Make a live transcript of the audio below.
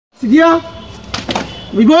Sidya,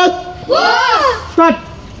 we both start.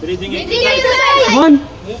 Breathing exercise. 1,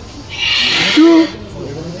 2,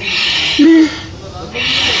 3,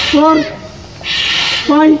 4,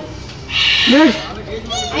 5. Next.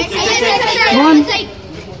 1,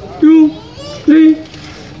 2, 3,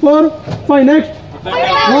 4, 5. Next.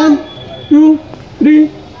 1, 2,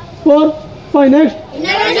 3, 4, 5. Next.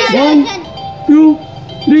 1, 2,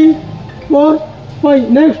 3, 4,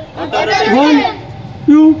 5. Next. 1,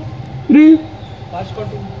 2, 3,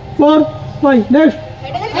 4, 5. Next.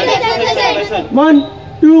 1,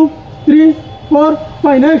 2, 3, 4,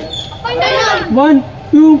 5. Next. 1,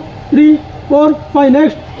 2, 3, 4, 5.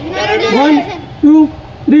 Next. 1, 2,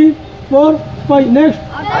 3, 4, 5. Next.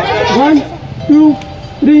 1, 2,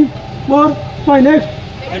 3, 4, 5. Next.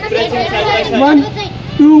 1,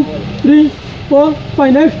 2, 3, 4,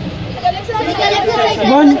 5. Next.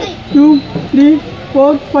 1, 2, 3,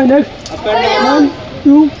 4, 5. Next. 1,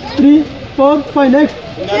 2, 3, 4, 5. Next.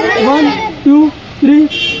 1, 2,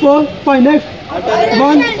 3, 4, 5. Next.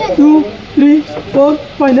 1, 2, 3, 4,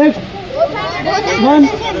 5. Next. 1,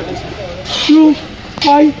 2,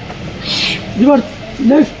 5. Reverse.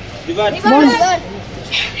 Next. 1,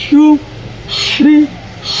 2, 3,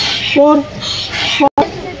 4, 5.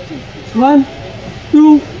 1,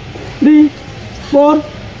 2, 3, 4,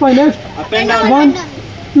 5. Next. 1,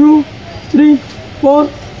 2, 3, 4,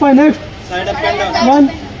 5. Next. 1,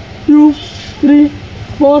 2, 3,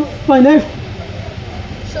 4, 5. Next.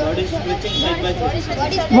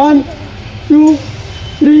 1, 2,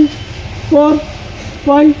 3, 4,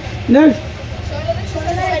 5. Next.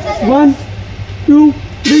 1, 2,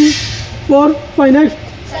 3, 4, 5. Next.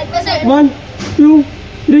 1, 2,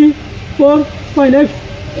 3, 4, 5. Next.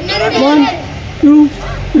 1, 2,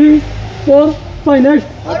 3, 4, 5. Next.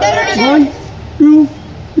 1, 2,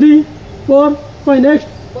 3, 4, 5. Next.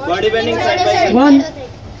 Body bending side by side. 1,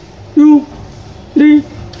 2, 3,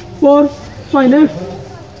 4, 5. Next.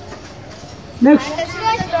 Next.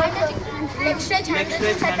 Next stretch, hand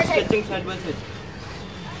stretching side by side.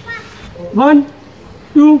 1,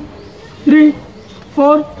 2, 3,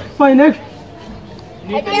 4, 5. Next.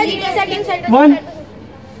 1,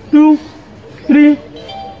 2, 3,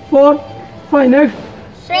 4, 5. Next.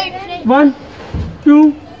 1,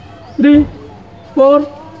 2, 3, 4,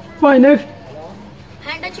 5. Next.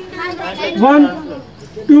 1,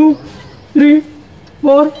 2, 3,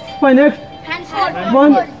 4, 5. Next.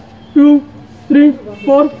 1, 2, 3,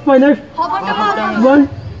 4, 5. Next. 1,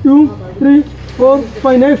 2, 3, 4,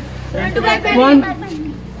 5. Next. 1,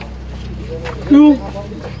 2,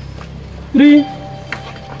 3,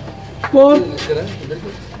 4,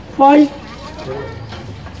 5.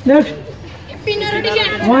 Next.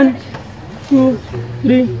 1, 2,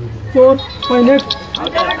 3, 4, 5. Next.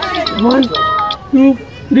 1, 2,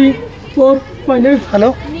 3, 4, 5. Next.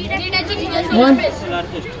 Hello. 1,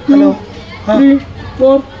 2, 3,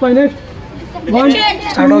 4, 5. Next. 1,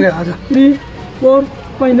 start हो गया आजा 3, 4,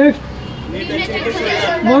 5. Next.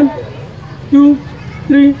 1, 2,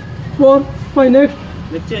 3, 4, 5. Next.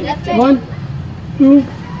 1, 2,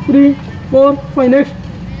 3, 4, 5. Next.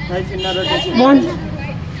 1,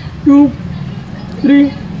 2,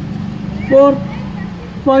 3, 4,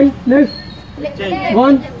 5. Next.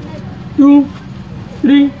 1, 2,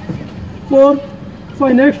 3, 4,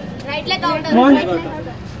 5. Next. 1,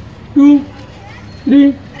 2,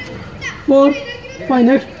 3, 4, 5.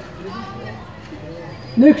 Next.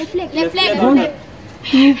 Next. 1,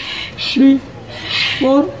 2, 3,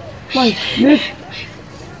 4, 5. Next.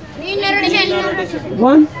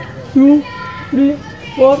 1, 2, 3,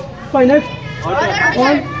 4, 5. Next.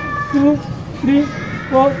 1, 2, 3,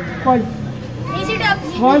 4, 5.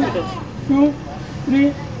 1, 2,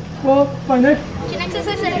 3, 4, 5. Next.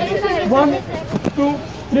 1, 2,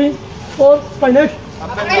 3, 4, 5. Next. 1, 2, 3, 4, 5. Next.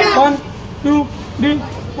 1, 2,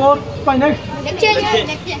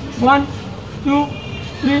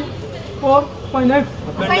 3, 4, 5. Next. 1, 2, 3, 4, 5. Next.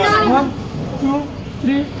 1, 2,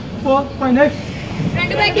 3, 4, 5.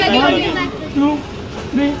 Next. 1, 2,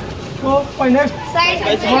 3, 4, 5. Next.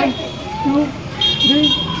 1,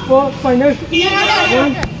 2,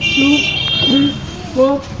 3,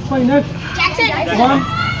 4, 5. Next. 1,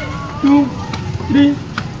 2, 3,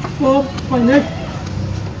 4, 5. Next.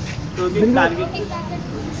 Closing target.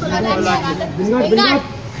 Bring up.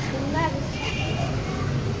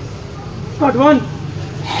 Start. 1,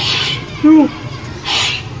 2,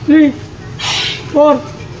 3, 4,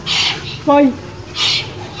 5.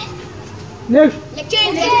 Next.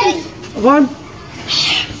 1,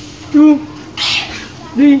 2,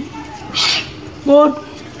 3, 4,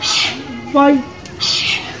 5.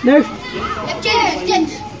 Next.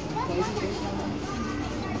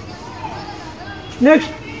 Next.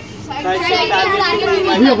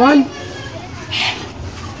 Here, 1,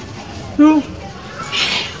 2,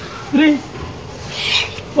 3,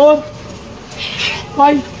 4,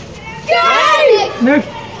 5. Next.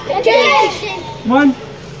 1,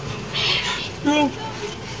 2,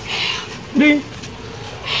 3,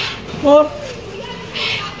 4,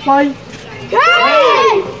 5.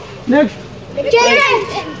 Next.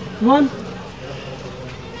 1.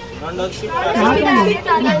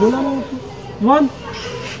 1,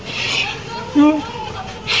 2,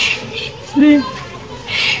 3,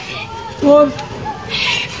 4,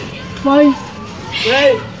 5.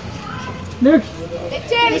 Next.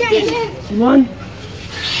 1,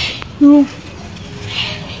 2,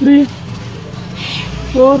 3,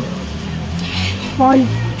 4, 5.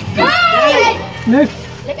 Next.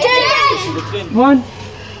 1,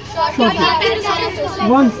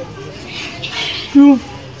 1, 2,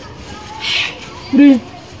 3,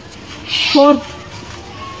 4,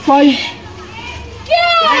 5.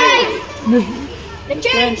 Next.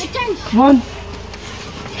 1,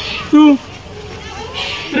 2,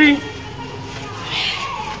 3,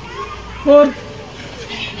 4,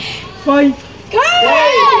 5.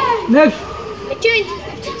 Next.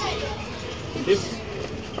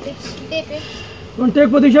 Don't take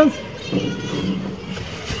positions.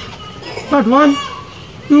 Start. 1,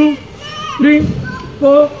 2, 3,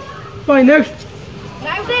 4, 5. Next.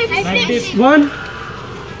 1,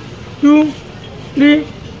 2, 3,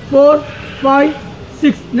 4, 5,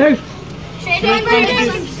 6. Next.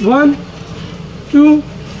 1, 2,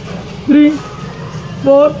 3,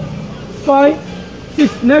 4, 5,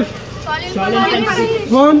 6. Next.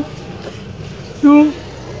 1, 2,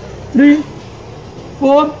 3,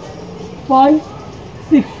 4, 5,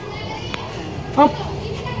 6. Up.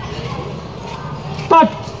 Start.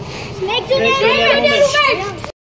 Snake to